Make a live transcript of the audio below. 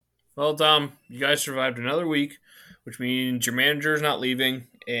Well, Dom, you guys survived another week, which means your manager is not leaving,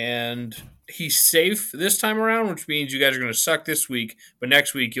 and he's safe this time around, which means you guys are going to suck this week, but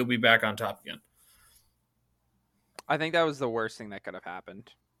next week you'll be back on top again. I think that was the worst thing that could have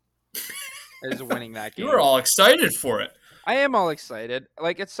happened. Is winning that You game. were all excited for it. I am all excited.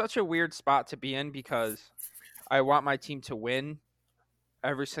 Like, it's such a weird spot to be in because I want my team to win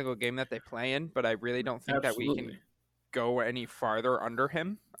every single game that they play in, but I really don't think that we can Absolutely. go any farther under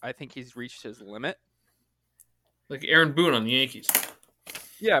him. I think he's reached his limit. Like Aaron Boone on the Yankees.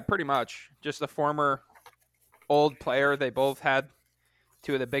 Yeah, pretty much. Just a former old player. They both had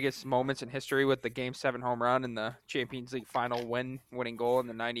two of the biggest moments in history with the Game 7 home run and the Champions League final winning goal in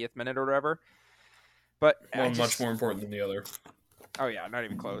the 90th minute or whatever. But One much more important than the other. Oh, yeah, not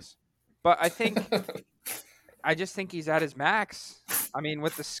even close. But I just think he's at his max. I mean,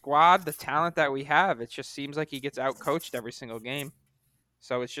 with the squad, the talent that we have, it just seems like he gets out-coached every single game.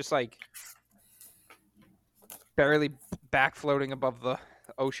 So it's just like barely back floating above the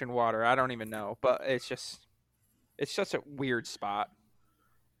ocean water. I don't even know. But it's such a weird spot.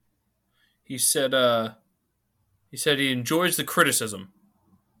 He said he enjoys the criticism.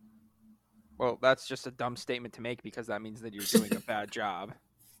 Well, that's just a dumb statement to make because that means that you're doing a bad job.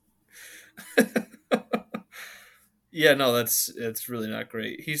 Yeah, no, it's really not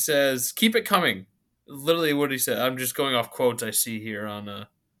great. He says, "Keep it coming." Literally, what he said. I'm just going off quotes I see here on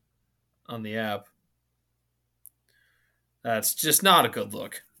the app. That's just not a good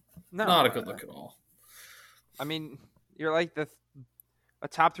look. No, Not a good look at all. I mean, you're like a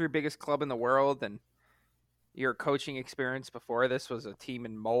top 3 biggest club in the world, and your coaching experience before this was a team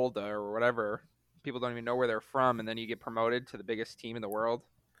in Molde or whatever. People don't even know where they're from, and then you get promoted to the biggest team in the world.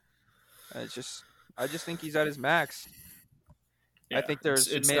 And I just think he's at his max. Yeah, I think there's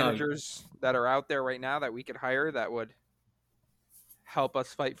it's managers that are out there right now that we could hire that would help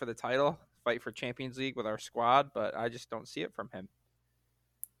us fight for the title, fight for Champions League with our squad, but I just don't see it from him.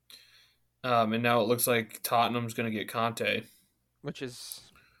 And now it looks like Tottenham's going to get Conte, which is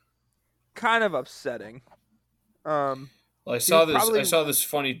kind of upsetting. Well, I saw this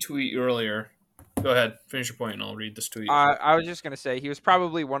funny tweet earlier. Go ahead, finish your point, and I'll read this tweet. I was just gonna say he was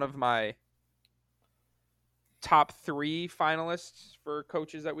probably one of my top 3 finalists for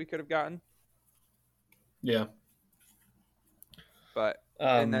coaches that we could have gotten. Yeah, but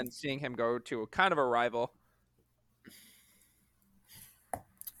and then seeing him go to a kind of a rival.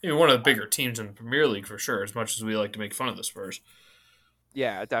 One of the bigger teams in the Premier League for sure. As much as we like to make fun of the Spurs.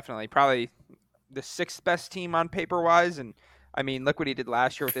 Yeah, definitely, probably the 6th best team on paper wise, and I mean, look what he did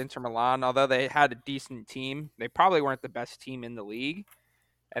last year with Inter Milan. Although they had a decent team, they probably weren't the best team in the league,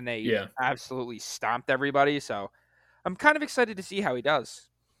 and they absolutely stomped everybody. So I'm kind of excited to see how he does,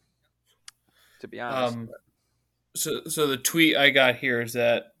 to be honest. So the tweet I got here is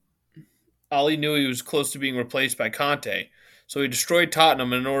that Ollie knew he was close to being replaced by Conte, so he destroyed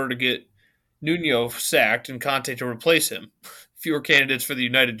Tottenham in order to get Nuno sacked and Conte to replace him. Fewer candidates for the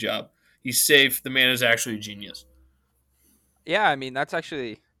United job. He's safe. The man is actually a genius. Yeah, I mean, that's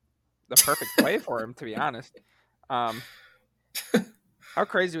actually the perfect play for him, to be honest. How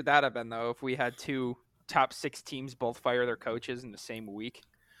crazy would that have been, though, if we had 2 top 6 teams both fire their coaches in the same week?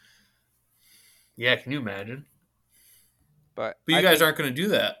 Yeah, can you imagine? But you guys aren't going to do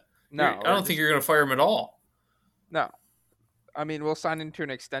that. No. I don't think you're going to fire him at all. No. I mean, we'll sign into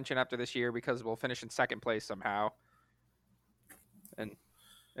an extension after this year because we'll finish in 2nd place somehow. And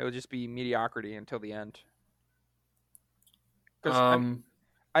it will just be mediocrity until the end.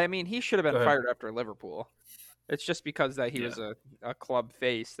 I mean, he should have been fired after Liverpool. It's just because that he was a club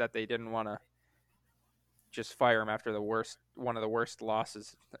face that they didn't want to just fire him after one of the worst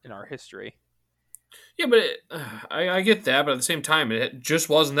losses in our history. Yeah, but I get that, but at the same time, it just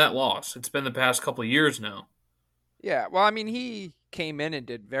wasn't that loss. It's been the past couple of years now. Yeah, well, I mean, he came in and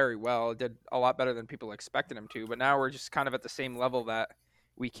did very well, did a lot better than people expected him to, but now we're just kind of at the same level that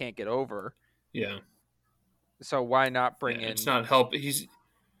we can't get over. Yeah. So why not bring in... It's not help. He's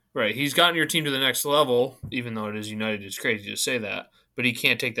gotten your team to the next level, even though it is United. It's crazy to say that, but he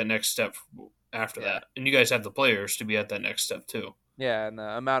can't take that next step after that. And you guys have the players to be at that next step too. Yeah, and the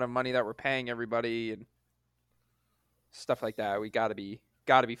amount of money that we're paying everybody and stuff like that, we got to be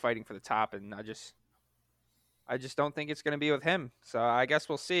fighting for the top, and I just don't think it's going to be with him. So I guess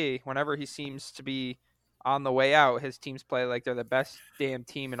we'll see. Whenever he seems to be on the way out, his teams play like they're the best damn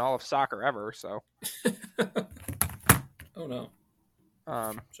team in all of soccer ever. So. Oh no.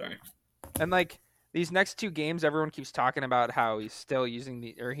 Sorry. And like these next 2 games, everyone keeps talking about how he's still using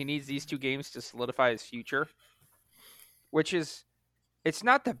he needs these 2 games to solidify his future, which is, it's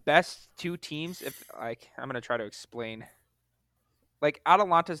not the best 2 teams. If I'm going to try to explain like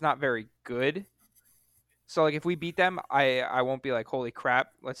Atalanta's not very good. So like if we beat them, I won't be like, holy crap,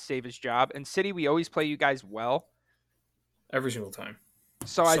 let's save his job. And City, we always play you guys well. Every single time.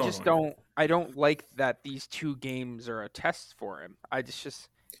 So So annoying. I don't like that these two games are a test for him. I just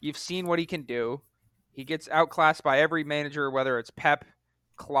you've seen what he can do. He gets outclassed by every manager, whether it's Pep,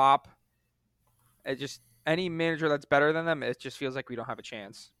 Klopp, it just any manager that's better than them, it just feels like we don't have a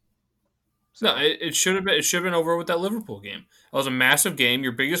chance. No, So it should have been. It should have been over with that Liverpool game. That was a massive game.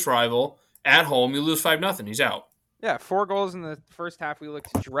 Your biggest rival at home. You lose 5-0. He's out. yeah, 4 goals in the first half. We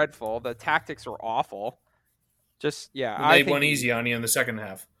looked dreadful. The tactics were awful. Just yeah, And they went easy on you in the second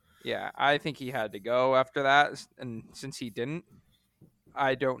half. yeah, I think he had to go after that. And since he didn't,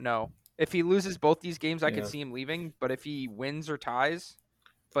 I don't know. If he loses both these games, I could Yeah. see him leaving. But if he wins or ties,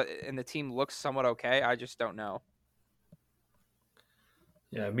 and the team looks somewhat okay, I just don't know.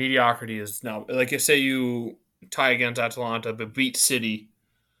 Yeah, mediocrity is now like if say you tie against Atalanta but beat City,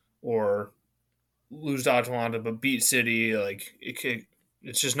 or lose to Atalanta but beat City, like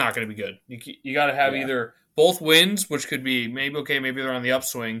it's just not going to be good. You got to have Yeah. either both wins, which could be maybe okay, maybe they're on the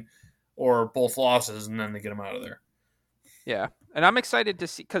upswing, or both losses, and then they get them out of there. Yeah. And I'm excited to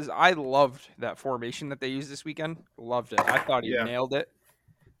see because I loved that formation that they used this weekend. Loved it. I thought he Yeah, nailed it.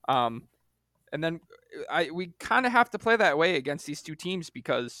 Um, and then we kind of have to play that way against these two teams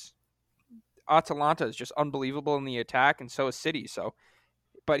because Atalanta is just unbelievable in the attack, and so is City. So,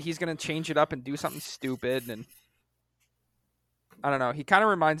 but he's gonna change it up and do something stupid, and I don't know. He kind of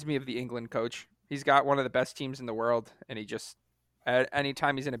reminds me of the England coach. He's got one of the best teams in the world, and he just at any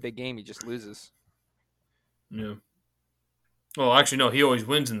time he's in a big game, he just loses. yeah. Well, actually, no. He always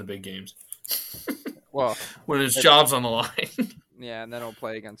wins in the big games Well, when his job's on the line. yeah, and then he'll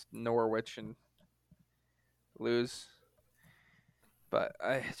play against Norwich and lose. But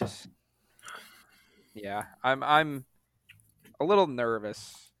I just, yeah, I'm a little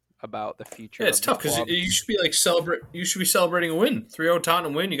nervous about the future Yeah, it's of the tough because club. you should be like You should be celebrating a win. 3-0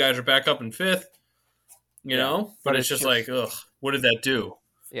 Tottenham win. You guys are back up in fifth. You Yeah, know, but it's just like, ugh, what did that do?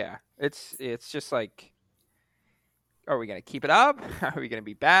 yeah, it's just like, are we gonna keep it up? Are we gonna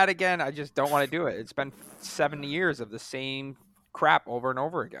be bad again? I just don't want to do it. It's been 70 years of the same crap over and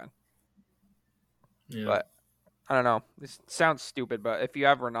over again. Yeah. But I don't know. This sounds stupid, but if you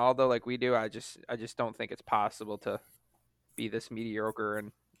have Ronaldo like we do, I just don't think it's possible to be this mediocre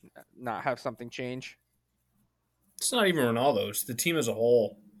and not have something change. It's not even Ronaldo. It's the team as a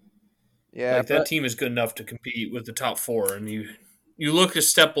whole. Yeah, Like that team is good enough to compete with the top four, and you look a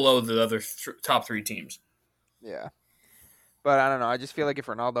step below the other top three teams. yeah. But I don't know. I just feel like if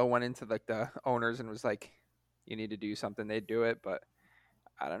Ronaldo went into like the owners and was like, "You need to do something," they'd do it. But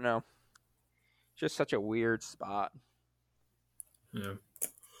I don't know. Just such a weird spot. Yeah.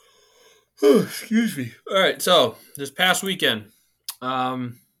 Excuse me. All right. So this past weekend,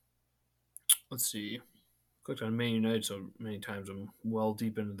 let's see. Clicked on Man United so many times. I'm well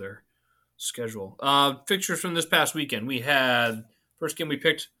deep into their schedule. Fixtures from this past weekend. We had first game we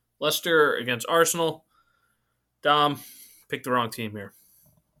picked Leicester against Arsenal. Dom picked the wrong team here.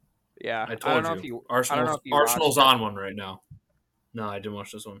 Yeah, I I don't told know you. if you. I don't know Arsenal's if you watched on one right now. No, I didn't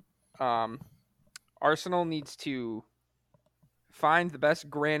watch this one. it. Arsenal needs to find the best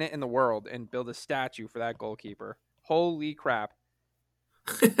granite in the world and build a statue for that goalkeeper. Holy crap!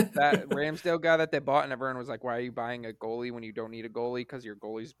 That Ramsdale guy that they bought, and everyone was like, "Why are you buying a goalie when you don't need a goalie? Because your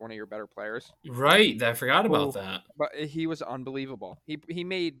goalie's one of your better players." Right. I forgot about Ooh. that. But he was unbelievable. He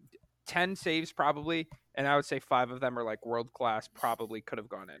made 10 saves probably, and I would say 5 of them are like world class. Probably could have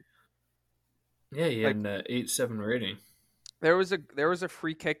gone in. Yeah, he had Like an 8-7 rating. there was a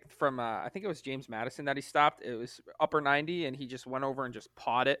free kick from I think it was James Madison that he stopped. It was upper 90, and he just went over and just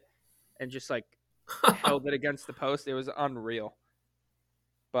pawed it, and just like held it against the post. It was unreal.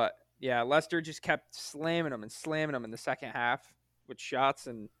 But yeah, Leicester just kept slamming him in the second half with shots,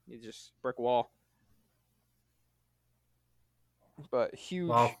 and he just brick wall. But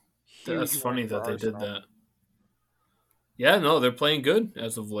Wow. huge That's funny win for that they did Arsenal. that. Yeah, no, they're playing good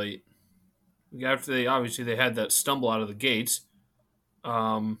as of late. After they had that stumble out of the gates.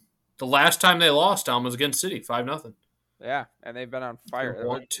 The last time they lost, Tom, was against City, 5-0. Yeah, and they've been on fire.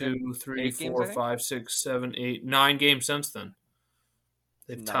 1, 2, 3, 8 games, 4, I think? 5, 6, 7, 8, 9 games since then.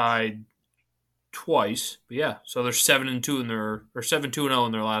 They've Nuts. tied twice, but yeah, so they're 7-2 or 7-2-0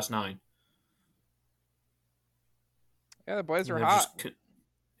 in their last 9. Yeah, the boys And are they've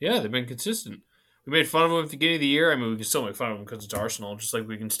hot. they've been consistent. We made fun of them at the beginning of the year. I mean, we can still make fun of them because it's Arsenal, just like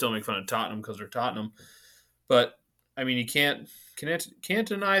we can still make fun of Tottenham because they're Tottenham. But I mean, you can't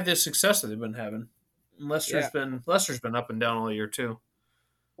deny the success that they've been having. Leicester's been up and down all year too.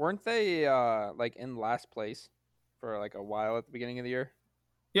 Weren't they like in last place for like a while at the beginning of the year.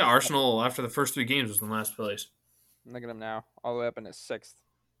 Yeah, Arsenal after the first 3 games was in last place. Look at them now, all the way up in his sixth.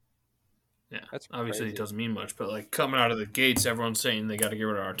 Yeah, That's obviously it crazy. doesn't mean much, but like coming out of the gates, everyone's saying they got to get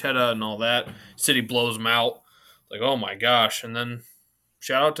rid of Arteta and all that. City blows them out. Like, oh my gosh! And then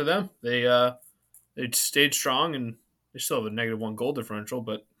shout out to them. They stayed strong and they still have a -1 goal differential,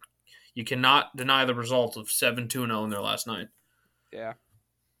 but you cannot deny the result of 7-2-0 in their last 9. Yeah,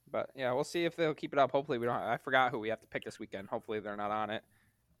 but yeah, we'll see if they'll keep it up. Hopefully, we don't. I forgot who we have to pick this weekend. Hopefully, they're not on it.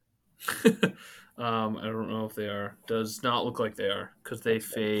 I don't know if they are. Does not look like they are because they That's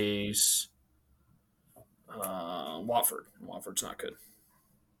good. face Watford. Watford's not good.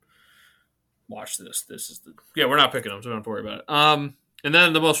 Watch this. This is the we're not picking them, so we don't have to worry about it. And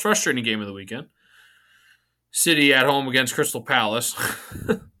then the most frustrating game of the weekend: City at home against Crystal Palace.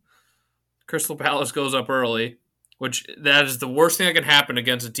 Crystal Palace goes up early, which that is the worst thing that can happen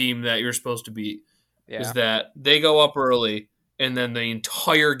against a team that you're supposed to beat. Yeah, Is that they go up early and then the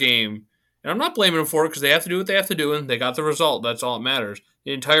entire game. And I'm not blaming them for it because they have to do what they have to do, and they got the result. That's all that matters.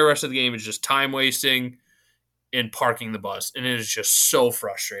 The entire rest of the game is just time wasting and parking the bus, and it is just so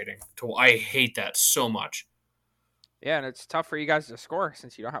frustrating. I hate that so much. yeah, and it's tough for you guys to score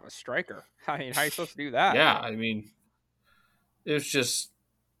since you don't have a striker. I mean, how are you supposed to do that? Yeah, I mean, it's just.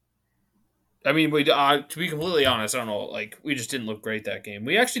 I mean, to be completely honest, I don't know. Like, we just didn't look great that game.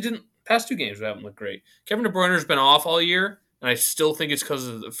 We actually didn't. Past 2 games, we haven't looked great. Kevin De Bruyne's been off all year, and I still think it's because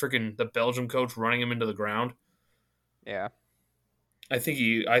of the Belgium coach running him into the ground. Yeah, I think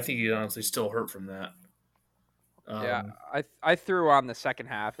he honestly still hurt from that. yeah. I threw on the second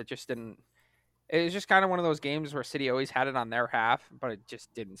half. It just didn't. It was just kind of one of those games where City always had it on their half, but it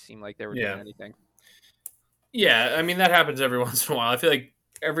just didn't seem like they were doing Yeah, anything. yeah. I mean, that happens every once in a while. I feel like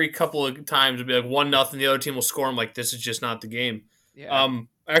every couple of times it'll be like 1-0, the other team will score. I'm like, this is just not the game. Yeah,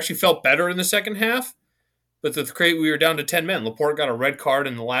 I actually felt better in the second half, but we were down to 10 men. Laporte got a red card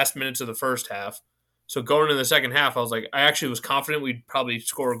in the last minutes of the first half. So going into the second half, I was like, I actually was confident we'd probably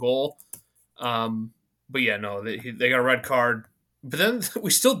score a goal. But yeah, no, they got a red card. But then we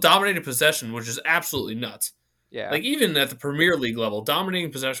still dominated possession, which is absolutely nuts. yeah, Like, even at the Premier League level,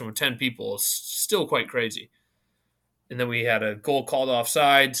 dominating possession with 10 people is still quite crazy. And then we had a goal called off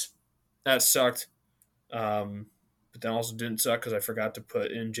sides. That sucked. But then also didn't suck because I forgot to put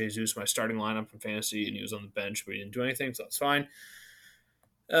in Jesus, my starting lineup from fantasy, and he was on the bench, but he didn't do anything, so that's fine.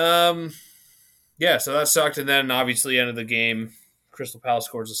 Yeah, so that sucked. And then obviously end of the game, Crystal Palace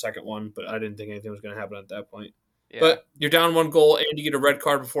scores the second one, but I didn't think anything was going to happen at that point. yeah, But you're down 1 goal and you get a red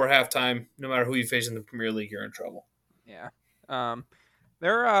card before halftime. No matter who you face in the Premier League, you're in trouble. yeah.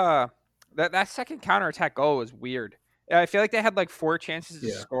 They're that second counterattack goal was weird. Yeah, I feel like they had like 4 chances to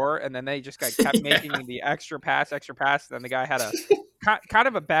Yeah. score, and then they just kept Yeah. making the extra pass. And then the guy had a kind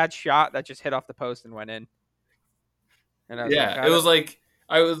of a bad shot that just hit off the post and went in. And I was like, Yeah, it was like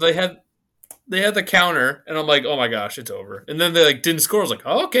they had the counter, and I'm like, oh my gosh, it's over. And then they like didn't score. I was like,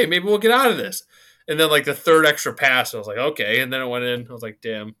 oh, okay, maybe we'll get out of this. And then like the third extra pass, I was like, okay. And then it went in. I was like,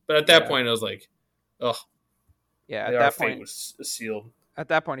 damn. But at that point, I was like, oh, yeah. our fate was sealed. At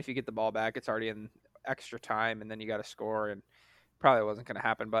that point, if you get the ball back, it's already in extra time, and then you got to score, and probably wasn't going to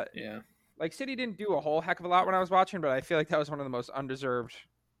happen. But Yeah. like City didn't do a whole heck of a lot when I was watching, but I feel like that was one of the most undeserved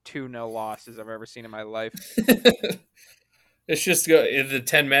 2-0 losses I've ever seen in my life. It's just the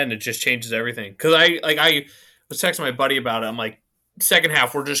 10 men. It just changes everything. Because I was texting my buddy about it. I'm like, second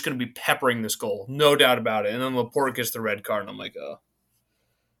half, we're just going to be peppering this goal, no doubt about it. And then Laporte gets the red card, and I'm like, oh,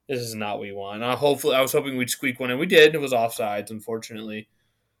 this is not what we want. I was hoping we'd squeak one, and we did. It was offsides, unfortunately.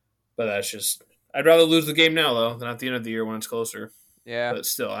 But that's just. I'd rather lose the game now though than at the end of the year when it's closer. Yeah, But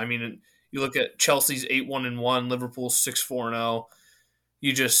still, I mean, you look at Chelsea's 8-1-1, Liverpool's 6-4-0.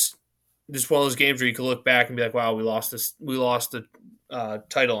 You just one of those games where you can look back and be like, "Wow, we lost this. We lost the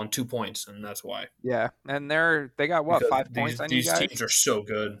title on 2 points, and that's why." yeah, and they got what, Because 5 points on you these guys? teams are so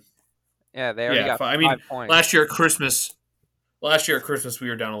good. Yeah, they already got I 5 mean, points. last year at Christmas, we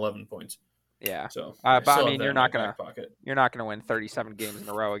were down 11 points. Yeah, So, but I still mean, have that you're in my not back pocket. gonna win 37 games in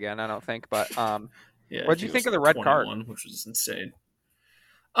a row again. I don't think. But Yeah, what did you think of the red card? Which was insane.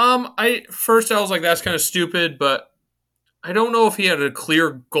 I was like, that's kind of stupid, but I don't know if he had a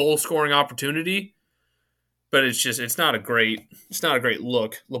clear goal scoring opportunity. But it's not a great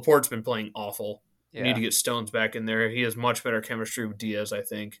look. Laporte's been playing awful. You need to get Stones back in there. He has much better chemistry with Diaz, I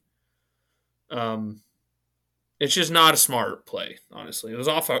think. It's just not a smart play, honestly. It was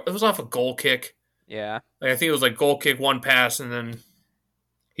off a goal kick. Yeah, Like, I think it was like goal kick, one pass, and then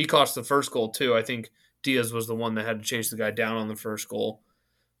he cost the first goal too. I think Diaz was the one that had to chase the guy down on the first goal.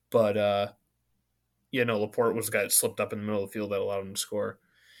 But Laporte was the guy that slipped up in the middle of the field that allowed him to score.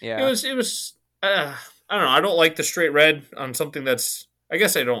 yeah, It was. I don't know. I don't like the straight red on something that's. I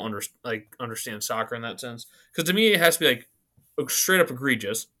guess I don't understand soccer in that sense because to me it has to be like straight up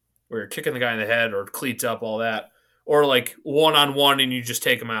egregious, where you're kicking the guy in the head or cleats up, all that, or like 1-on-1 and you just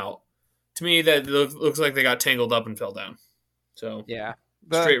take him out. To me, that looks like they got tangled up and fell down. So Yeah.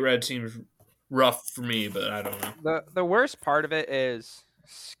 The straight red seems rough for me, but I don't know. the worst part of it is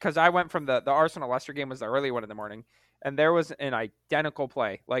because I went from the Arsenal Leicester game was the early one in the morning, and there was an identical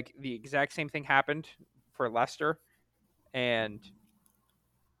play. Like the exact same thing happened for Leicester, and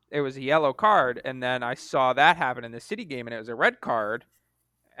it was a yellow card. And then I saw that happen in the City game, and it was a red card.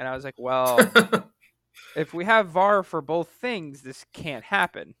 And I was like, well, if we have VAR for both things, this can't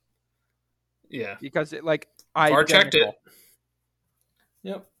happen Yeah, because it like VAR checked it. identical.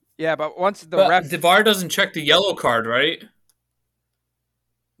 Yep. Yeah, but once the But ref the VAR doesn't check the yellow card, right?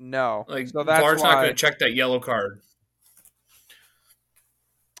 no, Like so that's VAR's not going why. to check that yellow card.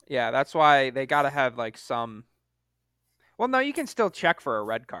 Yeah, that's why they got to have like some. Well, no, you can still check for a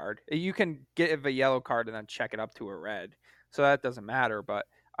red card. You can give a yellow card and then check it up to a red, so that doesn't matter. But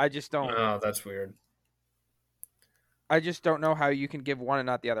I just don't. Oh, that's weird. I just don't know how you can give one and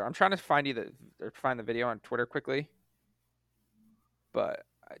not the other. I'm trying to find the video on Twitter quickly, but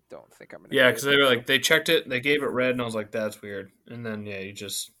I don't think I'm gonna Yeah, be because able they were to. like they checked it, they gave it red, and I was like, that's weird. And then yeah, you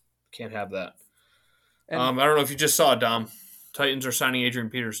just can't have that. And I don't know if you just saw it, Dom. Titans are signing Adrian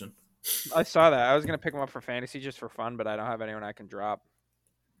Peterson. I saw that. I was gonna pick him up for fantasy just for fun, but I don't have anyone I can drop.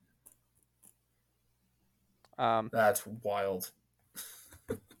 That's wild.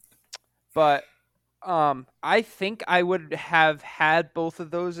 But I think I would have had both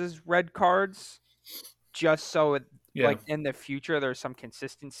of those as red cards, just so it, Yeah, like in the future there's some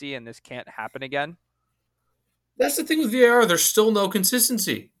consistency and this can't happen again. that's the thing with VAR. There's still no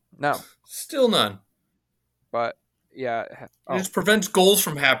consistency. No, Still none. but yeah. It Oh, just prevents goals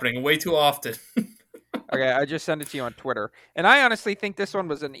from happening way too often. okay. I just sent it to you on Twitter, and I honestly think this one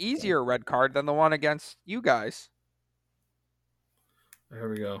was an easier red card than the one against you guys. Here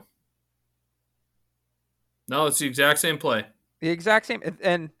we go. No, it's the exact same play. The exact same,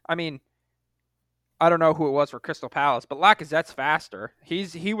 and I mean, I don't know who it was for Crystal Palace, but Lacazette's faster.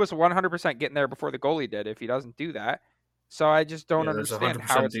 He was 100% getting there before the goalie did. If he doesn't do that, so I just don't Yeah, that's understand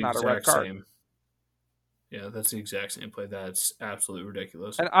how 100% it's the not a red exact card. same. Yeah, that's the exact same play. That's absolutely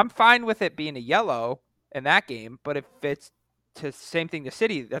ridiculous. And I'm fine with it being a yellow in that game, but if it's to same thing to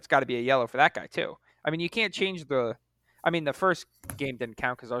City, that's got to be a yellow for that guy too. I mean, you can't change the. I mean, the first game didn't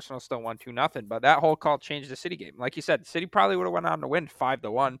count because Arsenal still won 2-0, but that whole call changed the City game. Like you said, City probably would have went on to win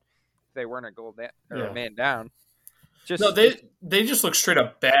 5-1 if they weren't a goal or a Yeah. man down. No, Just they just looked straight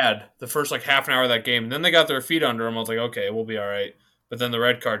up bad the first like half an hour of that game. And then they got their feet under them. I was like, okay, we'll be all right. But then the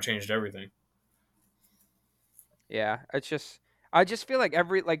red card changed everything. yeah, it's just I just feel like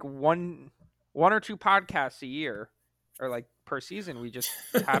every like one or two podcasts a year or like per season we just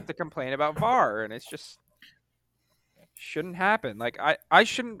have to complain about VAR and it's just shouldn't happen. Like I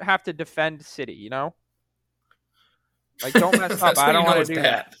shouldn't have to defend City, you know? Like don't mess up. That's I when you don't know want it's to do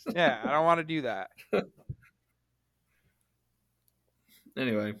bad. that. Yeah, I don't want to do that.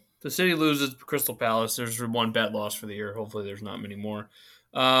 Anyway, the City loses Crystal Palace. There's one bad loss for the year. Hopefully, there's not many more.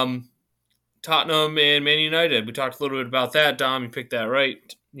 Tottenham and Man United. We talked a little bit about that. Dom, you picked that right.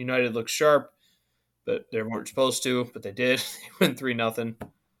 United looks sharp, but they weren't supposed to, but they did. They went 3-0.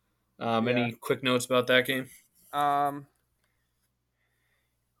 Yeah. Any quick notes about that game?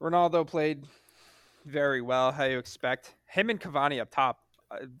 Ronaldo played very well, how you expect. Him and Cavani up top.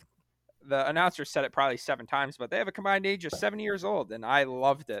 The announcer said it probably 7 times, but they have a combined age of 7 years old, and I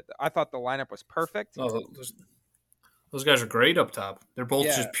loved it. I thought the lineup was perfect. Oh, those guys are great up top. They're both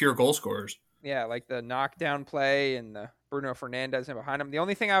Yeah. just pure goal scorers. Yeah, like the knockdown play and the Bruno Fernandes in behind him. The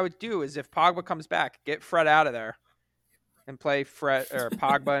only thing I would do is if Pogba comes back, get Fred out of there and play Fred or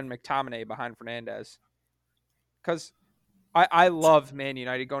Pogba and McTominay behind Fernandes. Because I love Man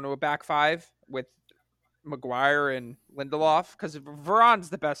United going to a back five with Maguire and Lindelof because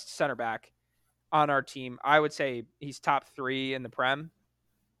Varane's the best center back on our team. I would say he's top 3 in the Prem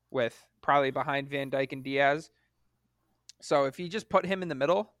with probably behind Van Dijk and Diaz. So if you just put him in the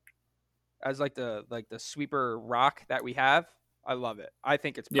middle as like the sweeper rock that we have, I love it. I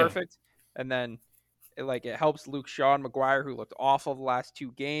think it's perfect. Yeah. And then it helps Luke Shaw and Maguire, who looked awful the last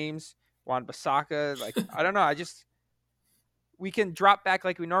 2 games. Juan Bissaka, like I don't know. We can drop back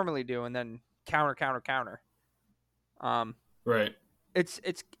like we normally do, and then counter. Right. It's.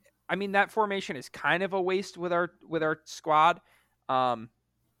 I mean, that formation is kind of a waste with our squad,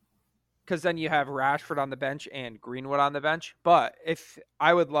 because then you have Rashford on the bench and Greenwood on the bench. But if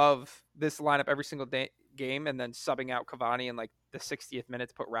I would love this lineup every single game, and then subbing out Cavani in like the 60th minute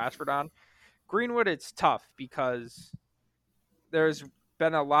to put Rashford on. Greenwood, it's tough because there's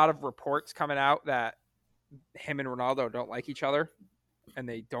been a lot of reports coming out that him and Ronaldo don't like each other and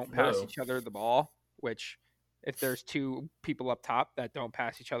they don't pass Whoa. each other the ball, which if there's two people up top that don't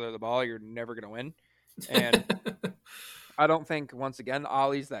pass each other the ball, you're never going to win. And I don't think, once again,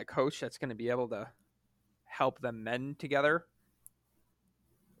 Ollie's that coach that's going to be able to help them mend together,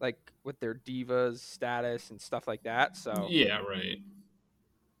 like with their divas status and stuff like that. So Yeah, right.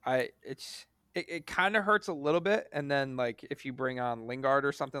 it kind of hurts a little bit. And then like if you bring on Lingard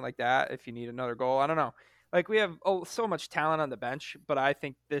or something like that, if you need another goal, I don't know. Like we have so much talent on the bench, but I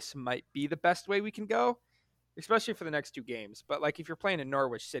think this might be the best way we can go, especially for the next two games. But like if you're playing in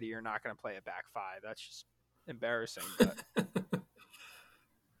Norwich City, you're not going to play a back five. That's just embarrassing. But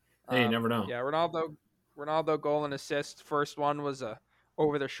Hey, you never know. yeah, Ronaldo goal and assist. First one was a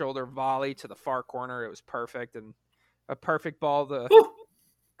over the shoulder volley to the far corner. It was perfect and a perfect ball to Woo!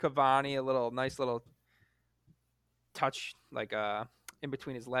 Cavani, a nice little touch like in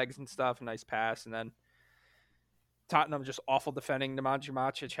between his legs and stuff, a nice pass, and then Tottenham just awful defending. Nemanja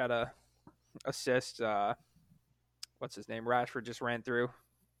Matic had a assist. What's his name? Rashford just ran through.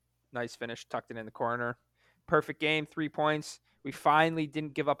 Nice finish, tucked it in the corner. Perfect game, 3 points. We finally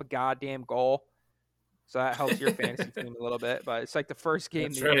didn't give up a goddamn goal. So that helps your fantasy team a little bit. But it's like the first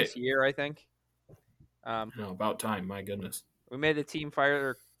game this year, I think. About time, my goodness. We made the team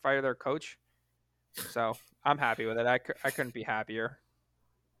fire their coach. So I'm happy with it. I couldn't be happier.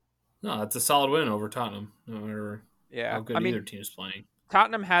 No, it's a solid win over Tottenham, no matter Yeah. how good either team is playing.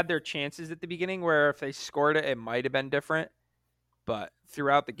 Tottenham had their chances at the beginning where if they scored it, it might have been different. But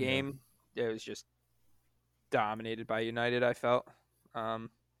throughout the game, it was just dominated by United, I felt.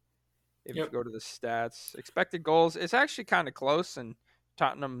 If you go to the stats, expected goals, it's actually kind of close, and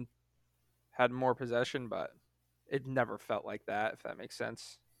Tottenham had more possession, but it never felt like that, if that makes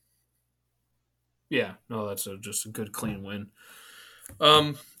sense. Yeah, no, that's just a good, clean win.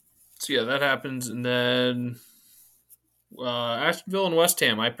 So, yeah, that happens, and then Aston Villa and West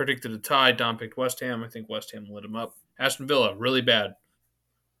Ham. I predicted a tie. Don picked West Ham. I think West Ham lit him up. Aston Villa, really bad.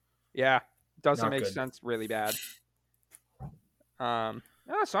 Yeah, doesn't make good. sense, really bad.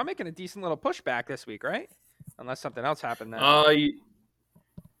 So I'm making a decent little pushback this week, right? Unless something else happened then.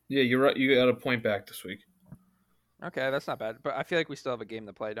 Yeah, you're right. You got a point back this week. Okay, that's not bad. But I feel like we still have a game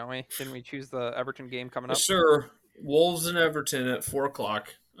to play, don't we? Didn't we choose the Everton game coming up? Yes, sir. Wolves and Everton at 4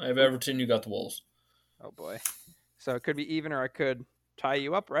 o'clock. I have Everton. You got the Wolves. Oh, boy. So it could be even or I could tie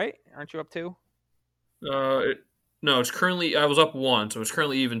you up, right? Aren't you up 2? No, it's currently – I was up 1, so it's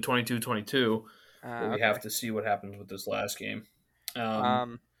currently even 22-22. But we Okay. have to see what happens with this last game.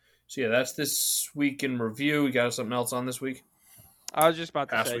 So, yeah, that's this week in review. We got something else on this week? I was just about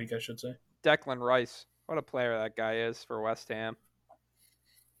to say. Past week, I should say. Declan Rice. What a player that guy is for West Ham.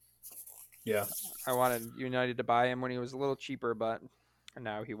 Yeah. I wanted United to buy him when he was a little cheaper, but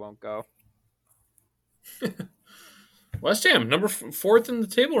now he won't go. West Ham, number 4th in the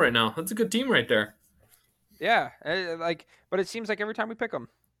table right now. That's a good team right there. Yeah, but it seems like every time we pick them,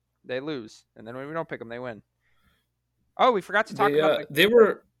 they lose, and then when we don't pick them, they win. Oh, we forgot to talk about they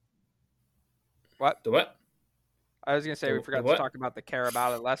were what? The what? I was gonna say we forgot to talk about the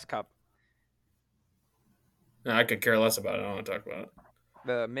Carabao Less Cup. No, I could care less about it. I don't want to talk about it.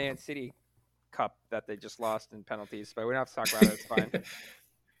 The Man City Cup that they just lost in penalties, but we don't have to talk about it. It's fine.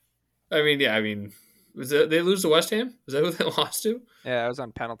 I mean, they lose to West Ham? Is that who they lost to? Yeah, it was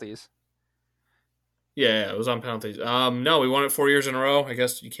on penalties. Yeah, it was on penalties. No, we won it 4 years in a row. I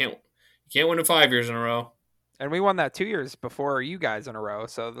guess you can't win it 5 years in a row. And we won that 2 years before you guys in a row.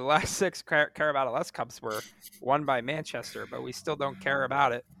 So the last 6 Carabao Less Cups were won by Manchester, but we still don't care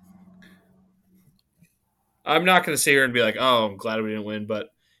about it. I'm not going to sit here and be like, oh, I'm glad we didn't win,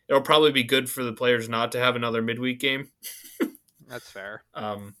 but it'll probably be good for the players not to have another midweek game. That's fair.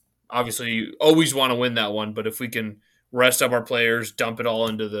 Obviously, you always want to win that one, but if we can rest up our players, dump it all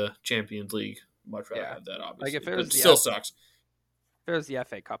into the Champions League, much rather have that, obviously. Like if it was but it still sucks. If it was the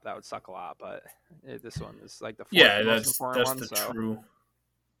FA Cup, that would suck a lot, but this one is like the fourth most important one. That's the true.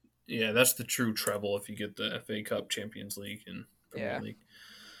 Yeah, that's the true treble if you get the FA Cup, Champions League, and Premier League.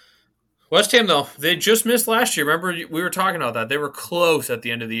 West Ham, though, they just missed last year. Remember, we were talking about that. They were close at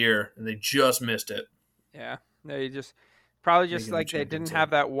the end of the year, and they just missed it. Yeah, they probably they didn't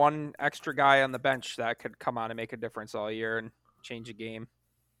have that one extra guy on the bench that could come on and make a difference all year and change a game,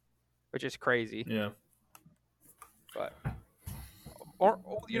 which is crazy. Yeah. But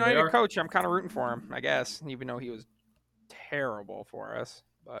old United coach, I'm kind of rooting for him, I guess, even though he was terrible for us.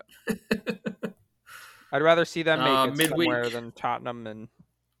 But I'd rather see them make it somewhere than Tottenham and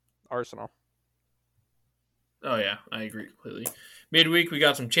Arsenal. Oh, yeah, I agree completely. Midweek, we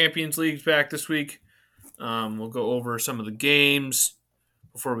got some Champions Leagues back this week. We'll go over some of the games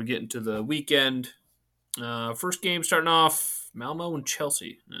before we get into the weekend. First game starting off, Malmo and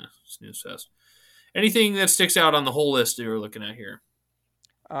Chelsea. Snooze fest. Anything that sticks out on the whole list that you're looking at here?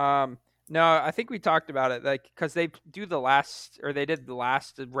 No, I think we talked about it, like because they did the last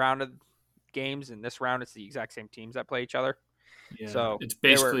round of games, and this round it's the exact same teams that play each other. Yeah, So it's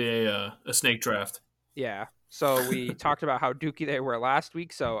they were, basically a snake draft. yeah. So we talked about how dookie they were last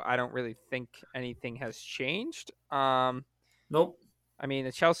week. So I don't really think anything has changed. Nope. I mean,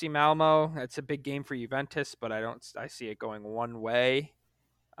 the Chelsea Malmo, it's a big game for Juventus, but I see it going one way.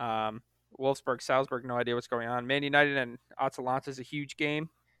 Wolfsburg Salzburg, no idea what's going on. Man United and Atalanta is a huge game.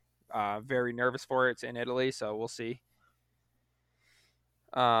 Very nervous for it. It's in Italy, so we'll see.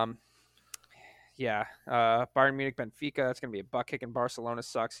 Um, yeah, Bayern Munich Benfica. That's gonna be a butt kicking. Barcelona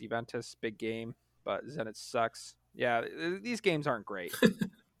sucks. Juventus big game, but Zenit sucks. Yeah, these games aren't great.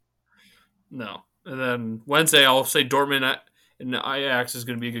 No. And then Wednesday, I'll say Dortmund and Ajax is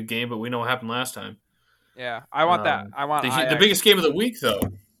going to be a good game, but we know what happened last time. Yeah, I want that. I want The Ajax. biggest game of the week, though,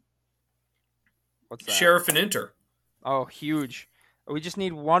 What's that? Sheriff and Inter. Oh, huge. We just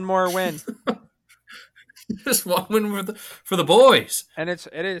need one more win, Just one win for the boys. and it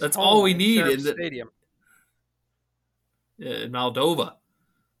is. That's home all we in need Sheriff in the Stadium. in Moldova.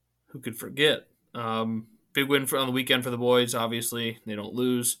 Who could forget? Big win on the weekend for the boys. Obviously, they don't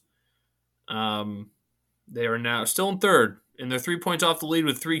lose. They are now still in third, and they're 3 points off the lead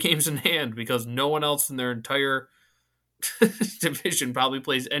with 3 games in hand because no one else in their entire division probably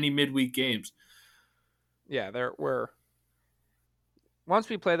plays any midweek games. Yeah, we're once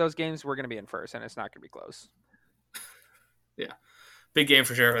we play those games, we're going to be in first, and it's not going to be close. Yeah, big game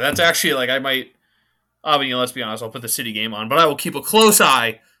for Sheriff. That's actually like I might. I mean, let's be honest. I'll put the City game on, but I will keep a close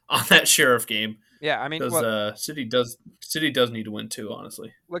eye on that Sheriff game. Yeah, I mean, because City does need to win too.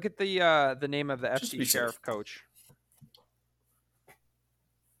 Honestly, look at the name of the Just FC Sheriff safe. coach.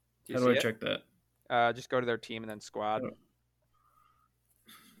 How do I check that? Just go to their team and then squad.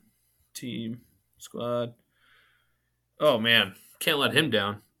 Team, squad. Oh man, can't let him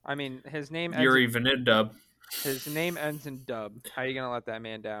down. I mean, his name Yuri Vanidub. His name ends in dub. How are you gonna let that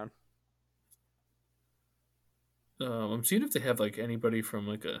man down? I'm seeing if they have like anybody from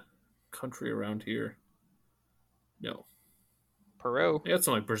like a country around here. No, Peru, they got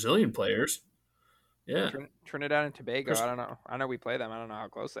some like Brazilian players. Yeah, Trinidad and Tobago. I don't know. I know we play them. I don't know how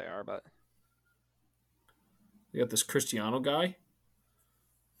close they are, but they got this Cristiano guy.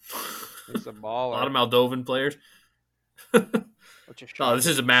 he's a baller. A lot of Moldovan players. Which is Oh, this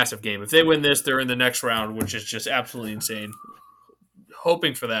is a massive game. If they win this, they're in the next round, which is just absolutely insane.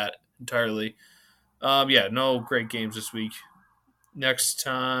 Hoping for that entirely. Yeah, no great games this week. Next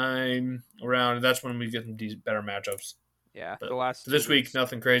time around, that's when we get these better matchups. Yeah, But the last this 2 week, weeks.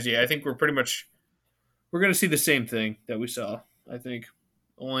 nothing crazy. I think we're going to see the same thing that we saw. I think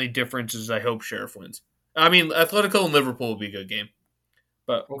only difference is I hope Sheriff wins. I mean, Atletico and Liverpool will be a good game,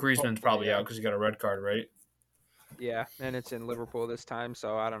 but Griezmann's probably out because he got a red card, right? Yeah, and it's in Liverpool this time,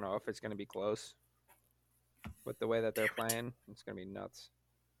 so I don't know if it's going to be close. With the way that they're playing, it's going to be nuts.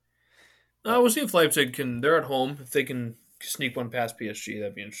 We'll see if Leipzig can. They're at home. If they can sneak one past PSG,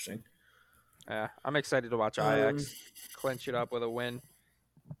 that'd be interesting. Yeah, I'm excited to watch Ajax clinch it up with a win.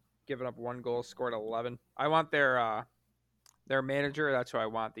 Giving up 1 goal, scored 11. I want their manager. That's who I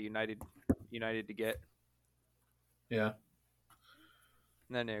want the United to get. Yeah.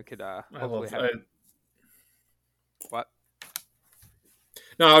 And then it could hopefully have. What?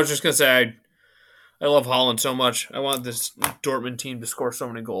 No, I was just gonna say I love Holland so much. I want this Dortmund team to score so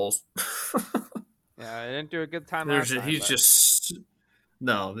many goals. Yeah, I didn't do a good time they're last time.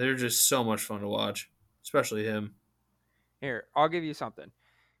 They're just so much fun to watch, especially him. Here, I'll give you something.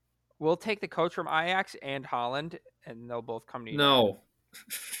 We'll take the coach from Ajax and Holland, and they'll both come to you. No.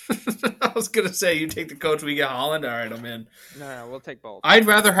 I was gonna say you take the coach, we get Holland. All right, I'm in. No, we'll take both. I'd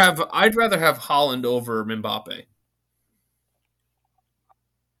rather have Holland over Mbappe.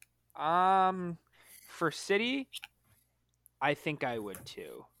 For City, I think I would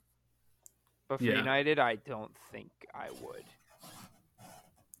too. But for Yeah. United, I don't think I would.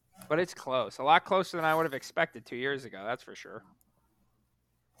 But it's close. A lot closer than I would have expected 2 years ago, that's for sure.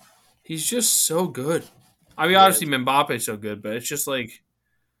 He's just so good. I mean, obviously Mbappe's so good, but it's just like,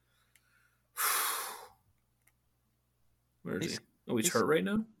 where is he? Oh, he's hurt right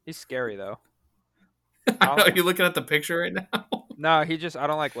now? He's scary, though. I know, you're looking at the picture right now? No, I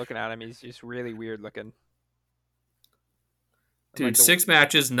don't like looking at him. He's just really weird looking. Dude, 6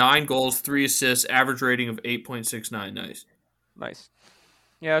 matches, 9 goals, 3 assists, average rating of 8.69. Nice. Nice.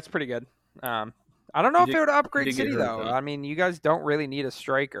 Yeah, that's pretty good. I I don't know if it would He upgrade did get City hurt though. though. I mean, you guys don't really need a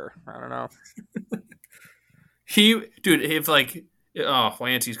striker. I don't know. Dude, if like, oh,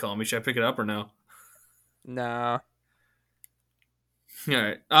 Lancy's calling me. Should I pick it up or no? No. All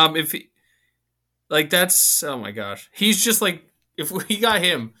right. If he, like that's oh my gosh, he's just like if we got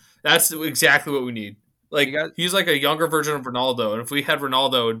him, that's exactly what we need. You Like guys he's like a younger version of Ronaldo, and if we had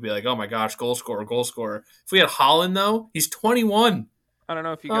Ronaldo, it'd be like, oh my gosh, goal scorer, goal scorer. If we had Holland though, he's 21. I don't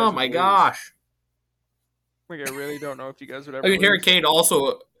know if you Oh guys would my lose. gosh. Like I really don't know if you guys would I ever mean, lose.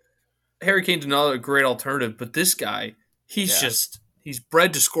 Harry Kane's another great alternative, but this guy, Yeah. he's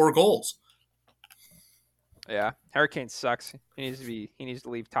bred to score goals. Yeah. Hurricane sucks. He needs to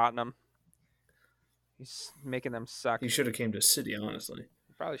leave Tottenham. He's making them suck. He should have came to City, honestly.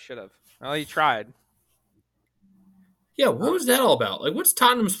 He probably should have. Well, he tried. Yeah, what was that all about? Like, what's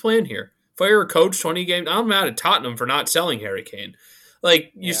Tottenham's plan here? Fire a coach 20 games? I'm mad at Tottenham for not selling Harry Kane.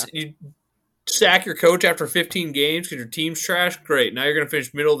 Like, Yeah. you sack your coach after 15 games because your team's trash? Great. Now you're going to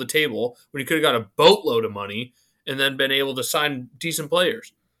finish middle of the table when you could have got a boatload of money and then been able to sign decent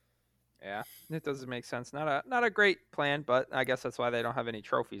players. Yeah. It doesn't make sense. Not a great plan, but I guess that's why they don't have any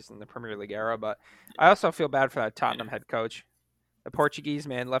trophies in the Premier League era. But I also feel bad for that Tottenham head coach. The Portuguese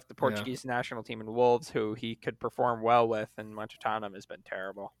man left the Yeah. Portuguese national team in Wolves, who he could perform well with, and went to Tottenham has been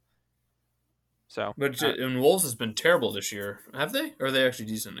terrible. So, But and Wolves has been terrible this year. Have they? Or are they actually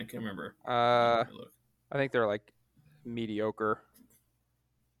decent? I can't remember. I think they're like mediocre.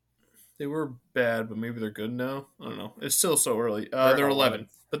 They were bad, but maybe they're good now. I don't know. It's still so early. They're 11, 11th.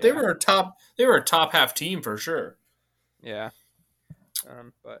 but they Yeah. were a top. They were a top half team for sure. Yeah.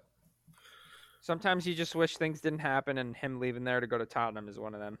 But sometimes you just wish things didn't happen, and him leaving there to go to Tottenham is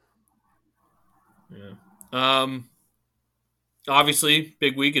one of them. Yeah. Obviously,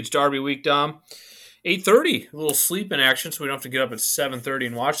 big week. It's Derby week, Dom. 8:30. A little sleep in action, so we don't have to get up at 7:30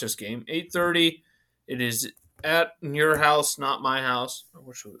 and watch this game. 8:30. It is at your house, not my house. I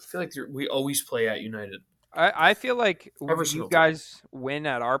feel like we always play at United. I feel like Every you single guys win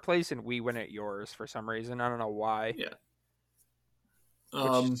at our place and we win at yours for some reason. I don't know why. Yeah.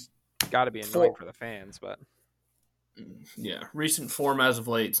 Which got to be annoying for the fans, but yeah, recent form as of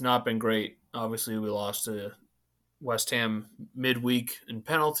late, it's not been great. Obviously, we lost to West Ham midweek in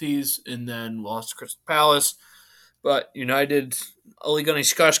penalties, and then lost to Crystal Palace. But United, Ole Gunnar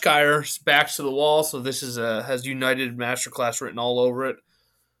Solskjaer's backs to the wall, so this is has United masterclass written all over it.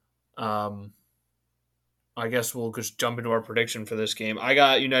 I guess we'll just jump into our prediction for this game. I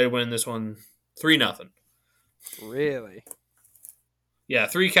got United winning this one 3-0. Really? Yeah,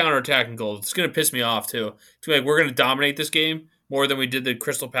 3 counterattacking goals. It's going to piss me off, too. It's like we're going to dominate this game more than we did the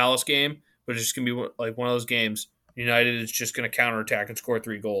Crystal Palace game, but it's just going to be like one of those games. United is just going to counterattack and score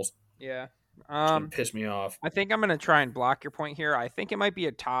 3 goals. Yeah. It's going to piss me off. I think I'm going to try and block your point here. I think it might be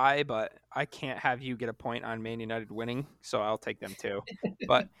a tie, but I can't have you get a point on Man United winning, so I'll take them too.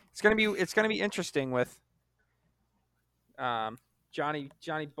 But it's going to be interesting with Johnny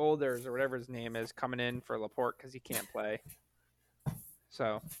Boulders or whatever his name is coming in for Laporte because he can't play.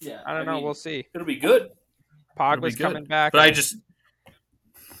 So Yeah, I don't know. We'll see. It'll be good. Pogba's coming back. But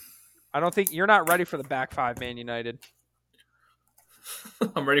I don't think you're not ready for the back five, Man United.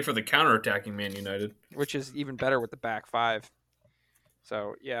 I'm ready for the counterattacking Man United, which is even better with the back five.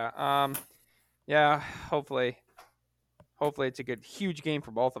 So yeah, Hopefully it's a huge game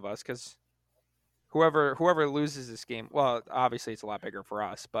for both of us because whoever loses this game, well, obviously it's a lot bigger for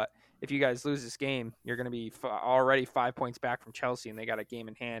us. But if you guys lose this game, you're going to be already 5 points back from Chelsea, and they got a game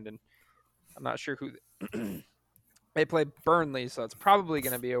in hand. And I'm not sure who they play Burnley, so it's probably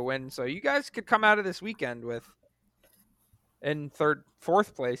going to be a win. So you guys could come out of this weekend with in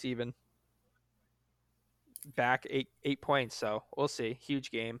fourth place, even back eight points. So we'll see. Huge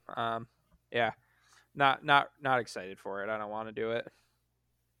game. Yeah, not excited for it. I don't want to do it.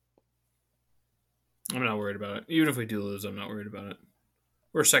 I'm not worried about it. Even if we do lose, I'm not worried about it.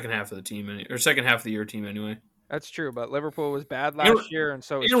 We're second half of the team, or second half of the year team anyway. That's true, but Liverpool was bad last year, and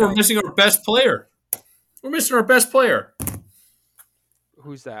so we're missing our best player. We're missing our best player.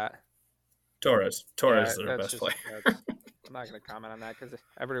 Who's that? Torres. Torres is our best player. I'm not going to comment on that because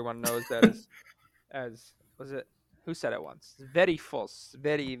everyone knows that as was it? Who said it once? Very false.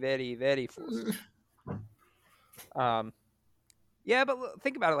 Very, very, very false. Yeah, but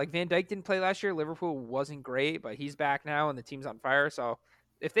think about it. Like Van Dijk didn't play last year. Liverpool wasn't great, but he's back now, and the team's on fire. So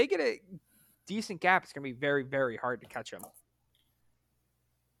if they get a decent gap, it's going to be very, very hard to catch them.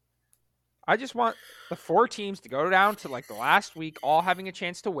 I just want the 4 teams to go down to like the last week, all having a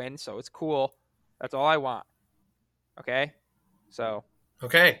chance to win. So it's cool. That's all I want. Okay. So.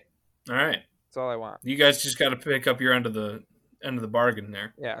 Okay. All right. That's all I want. You guys just got to pick up your end of the bargain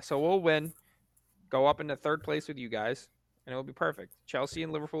there. Yeah. So we'll win. go up into third place with you guys, and it'll be perfect. Chelsea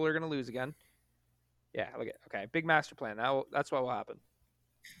and Liverpool are going to lose again. Yeah, okay, big master plan. That's what will happen.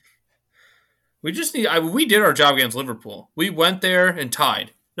 We just need. We did our job against Liverpool. We went there and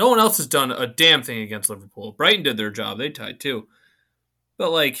tied. No one else has done a damn thing against Liverpool. Brighton did their job. They tied too.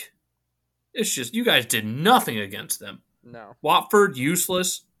 But, like, it's just you guys did nothing against them. No. Watford,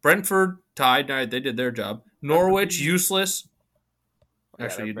 useless. Brentford, tied. All right, they did their job. Norwich, useless.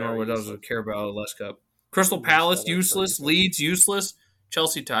 Actually, Norwich, that was a Carabao Less Cup. Crystal Palace, useless. Leeds, useless.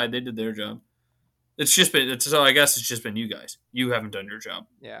 Chelsea, tied. They did their job. It's just been. So I guess it's just been you guys. You haven't done your job.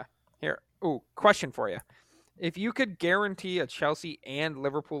 Yeah. Here. Ooh, question for you. If you could guarantee a Chelsea and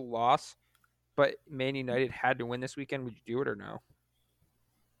Liverpool loss, but Man United had to win this weekend, would you do it or no?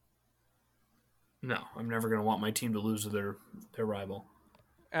 No, I'm never going to want my team to lose to their rival.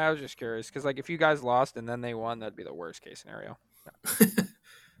 I was just curious because, like, if you guys lost and then they won, that'd be the worst case scenario.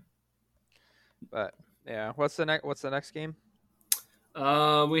 But yeah, what's the next game?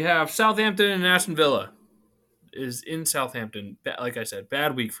 We have Southampton and Aston Villa. Is in Southampton. Like I said,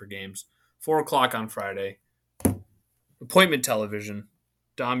 bad week for games. 4:00 on Friday. Appointment television.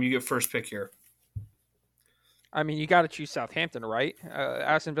 Dom, you get first pick here. I mean, you got to choose Southampton, right?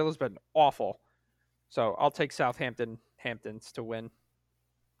 Aston Villa's been awful, so I'll take Hamptons to win.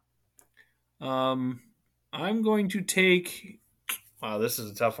 I'm going to take. Wow, this is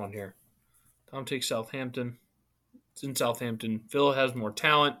a tough one here. Tom takes Southampton. It's in Southampton. Villa has more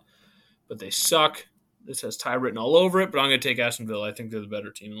talent, but they suck. This has tie written all over it, but I'm going to take Aston Villa. I think they're the better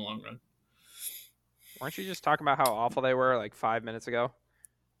team in the long run. Weren't you just talking about how awful they were like 5 minutes ago?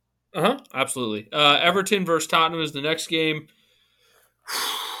 Absolutely. Everton versus Tottenham is the next game.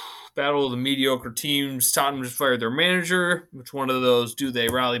 Battle of the mediocre teams. Tottenham just fired their manager. Which one of those do they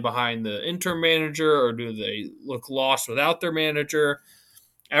rally behind the interim manager, or do they look lost without their manager?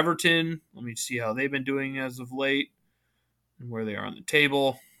 Everton, let me see how they've been doing as of late and where they are on the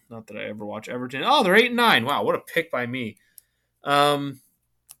table. Not that I ever watch Everton. Oh, they're 8-9. Wow, what a pick by me.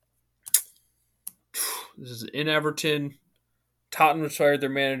 This is in Everton. Tottenham fired their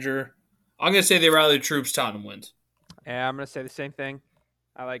manager. I'm going to say they rally the troops. Tottenham wins. Yeah, I'm going to say the same thing.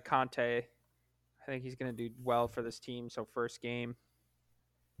 I like Conte. I think he's going to do well for this team. So first game.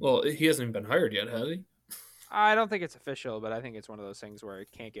 Well, he hasn't even been hired yet, has he? I don't think it's official, but I think it's one of those things where it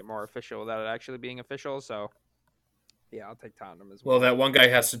can't get more official without it actually being official. So, yeah, I'll take Tottenham as well. Well, that one guy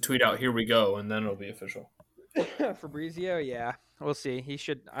has to tweet out, "Here we go," and then it'll be official. Fabrizio, yeah. We'll see. He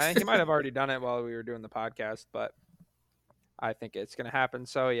should. I think he might have already done it while we were doing the podcast, but I think it's going to happen.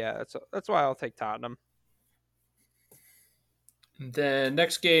 So, yeah, that's why I'll take Tottenham. Then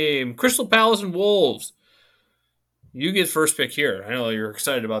next game, Crystal Palace and Wolves. You get first pick here. I know you're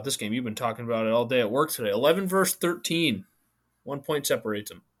excited about this game. You've been talking about it all day at work today. 11 versus 13. 1 point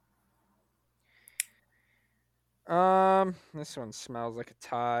separates them. This one smells like a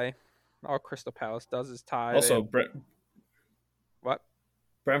tie. All Crystal Palace does is tie. Also, what?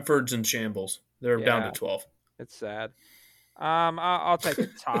 Brentford's in shambles. They're down to 12. It's sad. I'll take a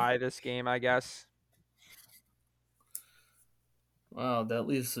tie this game, I guess. Wow, that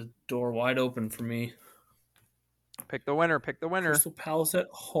leaves the door wide open for me. Pick the winner. Crystal Palace at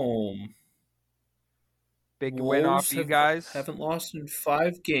home. Big win off for you guys. Haven't lost in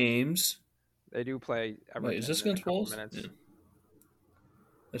 5 games. They do play. Wait, is this against Wolves? Yeah.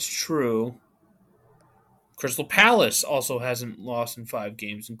 That's true. Crystal Palace also hasn't lost in 5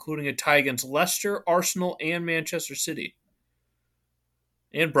 games, including a tie against Leicester, Arsenal, and Manchester City.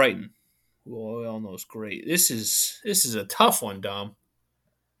 And Brighton, who we all know is great. This is a tough one, Dom.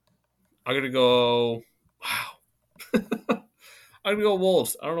 I'm going to go... Wow. I'm going to go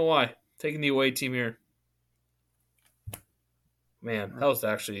Wolves. I don't know why. Taking the away team here. Man, that was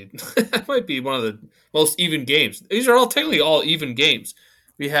actually... that might be one of the most even games. These are technically all even games.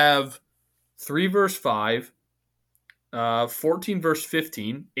 We have 3 versus 5, 14 versus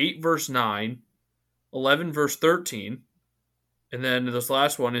 15, 8 versus 9, 11 versus 13, and then this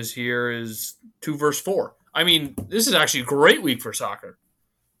last one is 2 versus 4. I mean, this is actually a great week for soccer.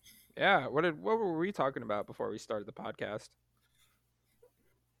 Yeah, what were we talking about before we started the podcast?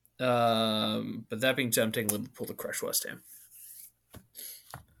 But that being said, I'm taking Liverpool to crush West Ham.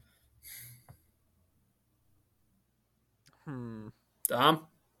 Dom?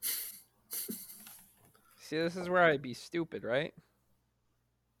 See, this is where I'd be stupid, right?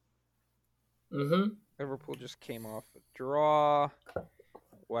 Mm-hmm. Liverpool just came off a draw.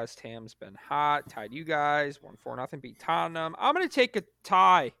 West Ham's been hot. Tied you guys. 1-4-0. Beat Tottenham. I'm going to take a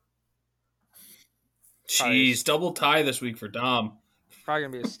tie. Jeez, double tie this week for Dom. Probably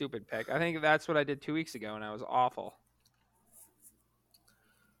going to be a stupid pick. I think that's what I did 2 weeks ago, and I was awful.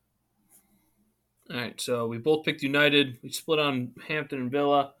 All right, so we both picked United. We split on Hampton and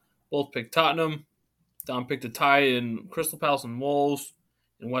Villa. Both picked Tottenham. Dom picked a tie in Crystal Palace and Wolves.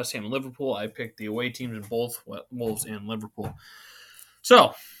 In West Ham and Liverpool, I picked the away teams in both Wolves and Liverpool.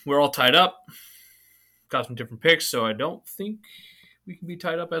 So we're all tied up. Got some different picks, so I don't think we can be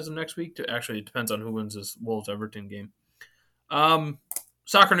tied up as of next week. Actually, it depends on who wins this Wolves Everton game.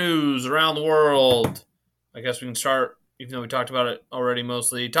 Soccer news around the world. I guess we can start, even though we talked about it already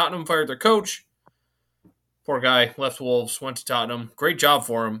mostly. Tottenham fired their coach. Poor guy, left Wolves, went to Tottenham. Great job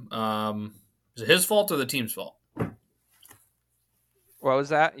for him. Is it his fault or the team's fault? What was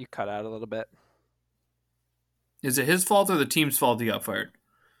that? You cut out a little bit. Is it his fault or the team's fault he got fired?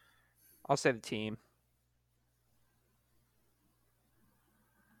 I'll say the team.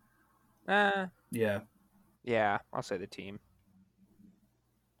 Yeah. Yeah, I'll say the team.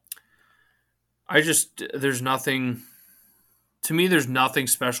 There's nothing, to me, there's nothing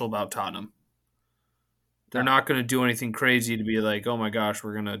special about Tottenham. They're not going to do anything crazy to be like, oh my gosh,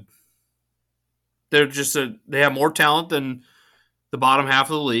 they have more talent than the bottom half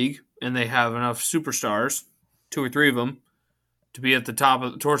of the league, and they have enough superstars, 2 or 3 of them, to be at towards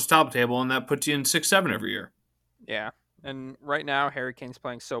the top of the table, and that puts you in 6-7 every year. Yeah, and right now Harry Kane's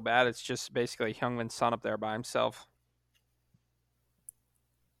playing so bad, it's just basically Heung-min Son up there by himself.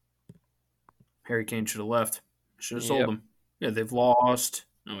 Harry Kane should have left. Should have sold him. Yeah, they've lost.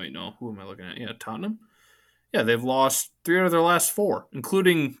 Oh wait, no. Who am I looking at? Yeah, Tottenham. Yeah, they've lost 3 out of their last 4,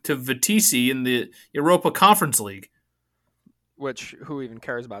 including to Vitesse in the Europa Conference League. Which, who even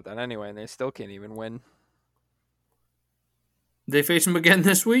cares about that anyway? And they still can't even win. They face them again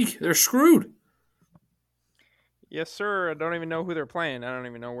this week. They're screwed. Yes, sir. I don't even know who they're playing. I don't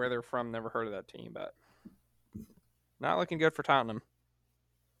even know where they're from. Never heard of that team, but not looking good for Tottenham.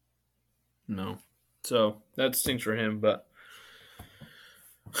 No. So that stinks for him, but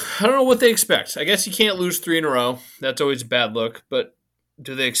I don't know what they expect. I guess you can't lose 3 in a row. That's always a bad look, but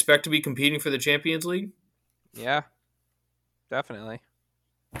do they expect to be competing for the Champions League? Yeah, definitely.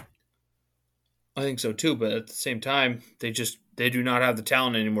 I think so too, but at the same time, they do not have the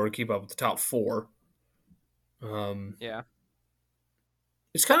talent anymore to keep up with the top 4. Yeah.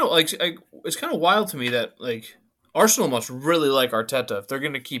 It's kind of wild to me that like Arsenal must really like Arteta if they're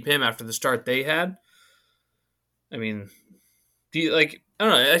going to keep him after the start they had. I mean, do you like? I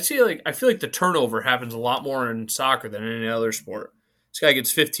don't know. I feel like the turnover happens a lot more in soccer than in any other sport. This guy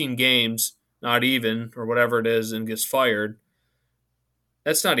gets 15 games, not even, or whatever it is, and gets fired.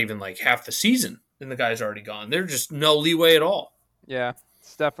 That's not even like half the season, and the guy's already gone. There's just no leeway at all. Yeah,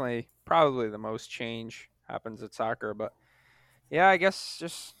 it's definitely probably the most change happens at soccer, but yeah, I guess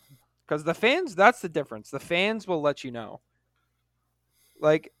just because the fans, that's the difference. The fans will let you know.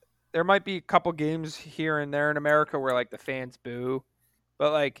 Like, there might be a couple games here and there in America where like the fans boo,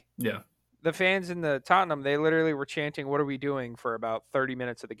 but like Yeah. the fans in the Tottenham, they literally were chanting, "What are we doing?" for about 30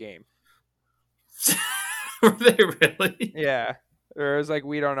 minutes of the game. Were they really? Yeah, it was like,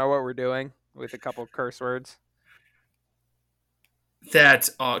 "We don't know what we're doing," with a couple curse words. That's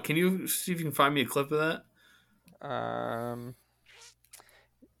can you see if you can find me a clip of that? You and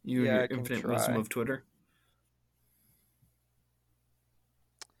Yeah, your I can infinite wisdom try. of Twitter.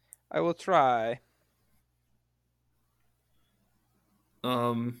 I will try.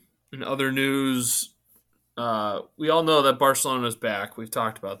 In other news, we all know that Barcelona's back. We've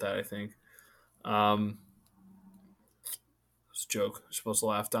talked about that, I think. It's a joke. You're supposed to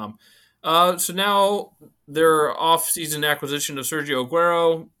laugh, Tom. So now their off-season acquisition of Sergio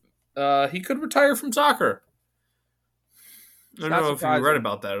Aguero, he could retire from soccer. I don't know if you read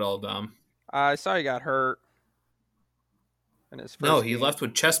about that at all, Dom. I saw he got hurt in his first No, he game. left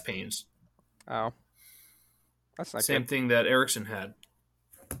with chest pains. Oh. That's not Same good. thing that Eriksson had.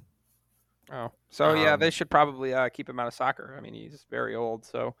 Oh. So, yeah, they should probably keep him out of soccer. I mean, he's very old,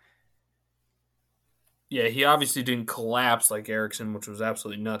 so. Yeah, he obviously didn't collapse like Eriksson, which was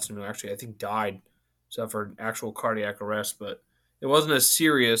absolutely nuts, and actually I think died, except for an actual cardiac arrest. But it wasn't as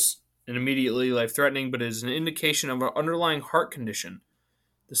serious and immediately life-threatening, but it is an indication of an underlying heart condition,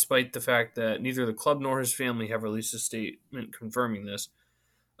 despite the fact that neither the club nor his family have released a statement confirming this.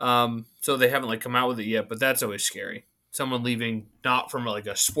 So they haven't come out with it yet, but that's always scary. Someone leaving not from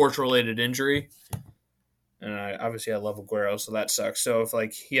a sports-related injury, and I love Aguero, so that sucks. So if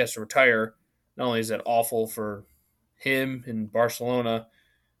he has to retire, not only is that awful for him in Barcelona,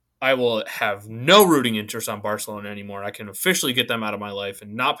 I will have no rooting interest on Barcelona anymore. I can officially get them out of my life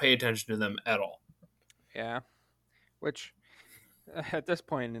and not pay attention to them at all. Yeah, which at this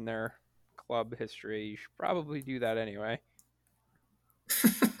point in their club history, you should probably do that anyway.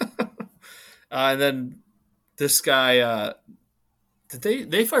 And then this guy,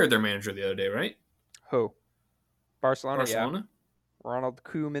 they fired their manager the other day, right? Who? Barcelona, yeah. Barcelona? Ronald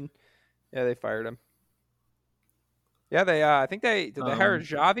Koeman. Yeah, they fired him. Yeah, they. I think they hire Um,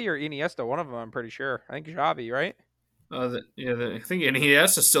 Xavi or Iniesta. One of them, I'm pretty sure. I think Xavi, right? I think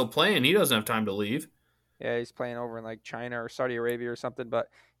Iniesta is still playing. He doesn't have time to leave. Yeah, he's playing over in like China or Saudi Arabia or something. But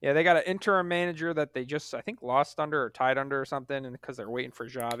yeah, they got an interim manager that they just I think lost under or tied under or something, and because they're waiting for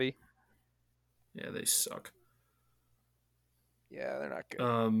Xavi. Yeah, they suck. Yeah, they're not good.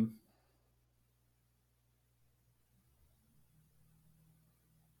 Um,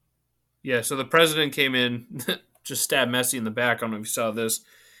 yeah, so the president came in, just stabbed Messi in the back. I don't know if you saw this.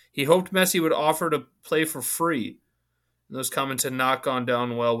 He hoped Messi would offer to play for free. And those comments had not gone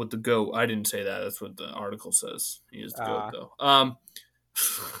down well with the GOAT. I didn't say that. That's what the article says. He is the GOAT, Uh, though.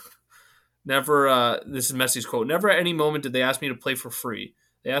 Never, this is Messi's quote. Never at any moment did they ask me to play for free.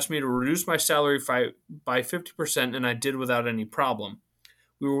 They asked me to reduce my salary by 50%, and I did without any problem.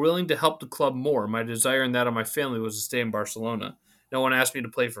 We were willing to help the club more. My desire and that of my family was to stay in Barcelona. No one asked me to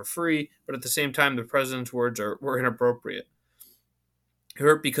play for free, but at the same time, the president's words were inappropriate. It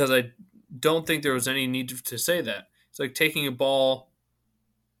hurt because I don't think there was any need to say that. It's like taking a ball.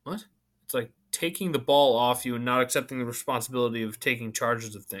 What? It's like taking the ball off you and not accepting the responsibility of taking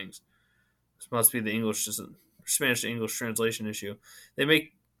charges of things. This must be the English, Spanish to English translation issue. They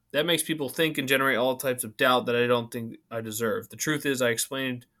make that makes people think and generate all types of doubt that I don't think I deserve. The truth is, I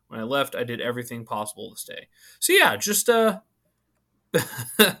explained when I left, I did everything possible to stay. So yeah, just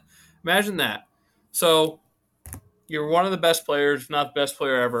imagine that. So you're one of the best players, not the best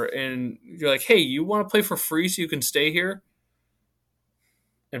player ever, and you're like, hey, you want to play for free so you can stay here?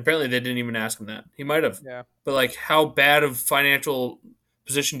 And apparently they didn't even ask him that. He might have. yeah, But like how bad of financial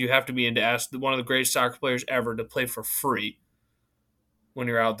position do you have to be in to ask one of the greatest soccer players ever to play for free when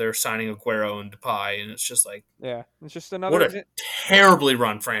you're out there signing Aguero and Depay? And it's just like, yeah. It's just what another. a terribly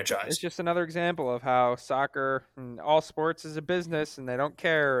run It's franchise. just another example of how soccer and all sports is a business, and they don't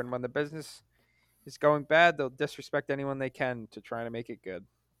care. And when the business is going bad, they'll disrespect anyone they can to try to make it good.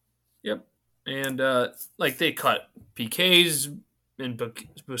 Yep. And like they cut PKs and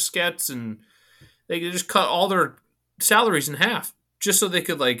Busquets, and they just cut all their salaries in half just so they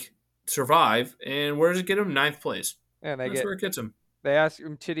could like survive. And where does it get them? Ninth place. And That's where it gets them. they ask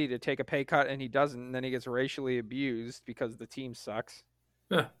Umtiti to take a pay cut, and he doesn't. And then he gets racially abused because the team sucks.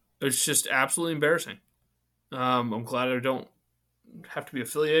 Yeah, it's just absolutely embarrassing. I'm glad I don't have to be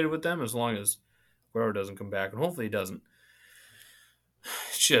affiliated with them as long as Guerrero doesn't come back, and hopefully he doesn't.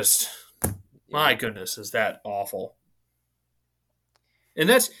 It's just my Yeah. goodness, is that awful? And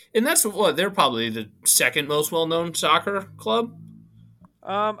that's what they're probably the second most well known soccer club,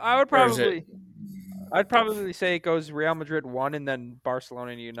 I would or is it? probably, I'd probably say it goes Real Madrid 1, and then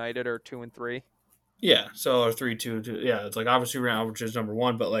Barcelona and United are 2 and 3. Yeah, so or 3-2. Yeah, it's like obviously Real Madrid is number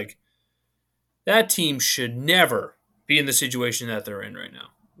one, but like that team should never be in the situation that they're in right now.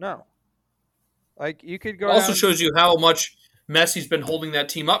 No, like you could go Also down. shows you how much Messi's been holding that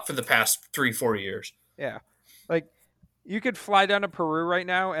team up for the past 3-4 years. Yeah, like you could fly down to Peru right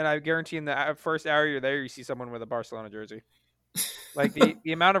now, and I guarantee in the first hour you're there, you see someone with a Barcelona jersey. Like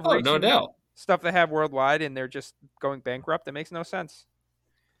the amount of Oh, no racing doubt. stuff they have worldwide, and they're just going bankrupt. It makes no sense.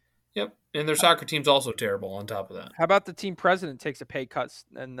 Yep, and their soccer team's also terrible. On top of that, How about the team president takes a pay cut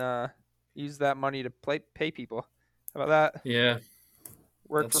and use that money to pay people? How about that? yeah,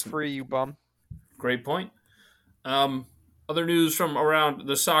 Work for that's a free, you bum. great point. Um, Other news from around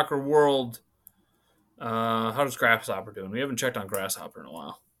the soccer world. How does Grasshopper doing? We haven't checked on Grasshopper in a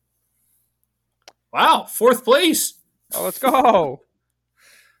while. Wow, fourth place. Oh, let's go.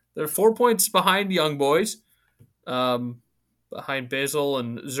 They're 4 points behind Young Boys, behind Basel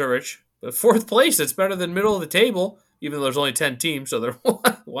and Zurich. But fourth place, that's better than middle of the table, even though there's only 10 teams, so they're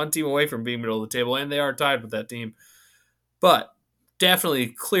one team away from being middle of the table, and they are tied with that team. But definitely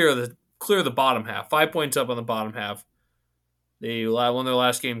clear the bottom half. 5 points up on the bottom half. They won their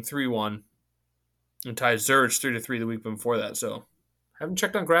last game 3-1 and tied Zurich 3-3 the week before that. So haven't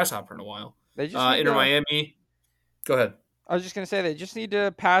checked on Grasshopper in a while. They just need Inter to. Miami. Go ahead. I was just gonna say they just need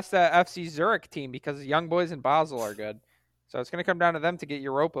to pass that FC Zurich team because Young Boys and Basel are good. So it's gonna come down to them to get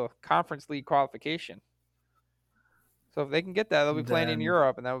Europa Conference League qualification. So if they can get that, they'll be playing in Then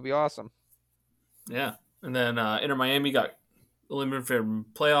Europe, and that would be awesome. yeah, and then Inter Miami got eliminated from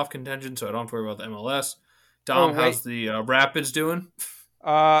playoff contention, so I don't have to worry about the MLS. Oh Dom, wait, how's the Rapids doing?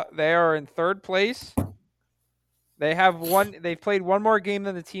 they are in third place. They have one. They've played one more game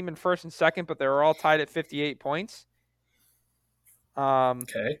than the team in first and second, but they're all tied at 58 points.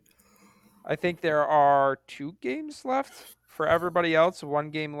 Okay. I think there are 2 games left for everybody else.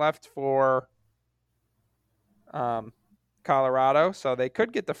 1 game left for Colorado, so they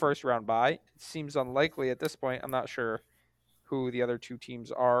could get the first round bye. It seems unlikely at this point. I'm not sure who the other two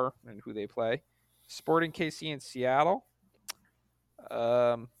teams are and who they play. Sporting KC and Seattle.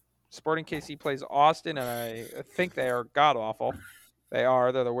 Um, Sporting KC plays Austin, and I think they are god awful. They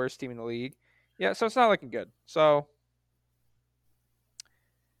are. They're the worst team in the league. Yeah, so it's not looking good. So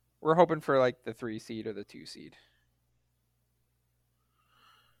we're hoping for like the 3 seed or the 2 seed.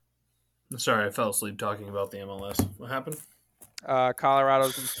 Sorry, I fell asleep talking about the MLS. What happened?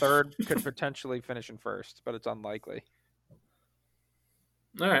 Colorado's in third, could potentially finish in first, but it's unlikely.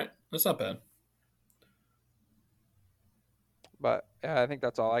 All right, that's not bad. But yeah, I think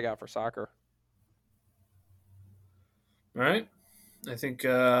that's all I got for soccer. All right, I think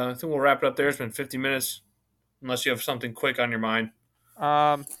we'll wrap it up there. It's been 50 minutes, unless you have something quick on your mind.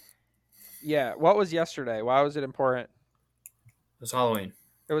 Um, yeah. What was yesterday? Why was it important? It's Halloween.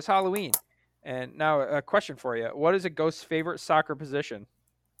 It was Halloween. And now a question for you: what is a ghost's favorite soccer position?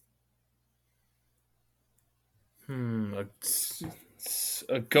 A,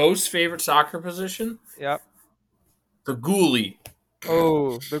 a ghost favorite soccer position? Yep. The ghoulie.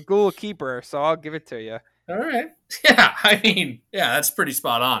 Oh, the goalkeeper. So I'll give it to you. All right. Yeah, I mean, yeah, that's pretty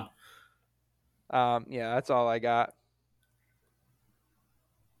spot on. Yeah, that's all I got.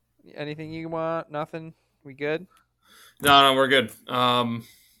 Anything you want? Nothing. We good? No, we're good.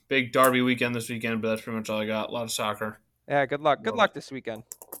 Big derby weekend this weekend, but that's pretty much all I got. A lot of soccer. Yeah. Good luck. Good luck this weekend.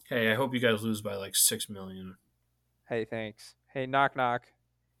 Hey, I hope you guys lose by like 6 million. Hey, thanks. Hey, knock knock.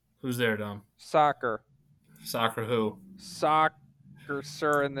 Who's there, Dom? Soccer. Soccer who? Soccer,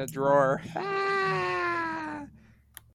 sir, in the drawer.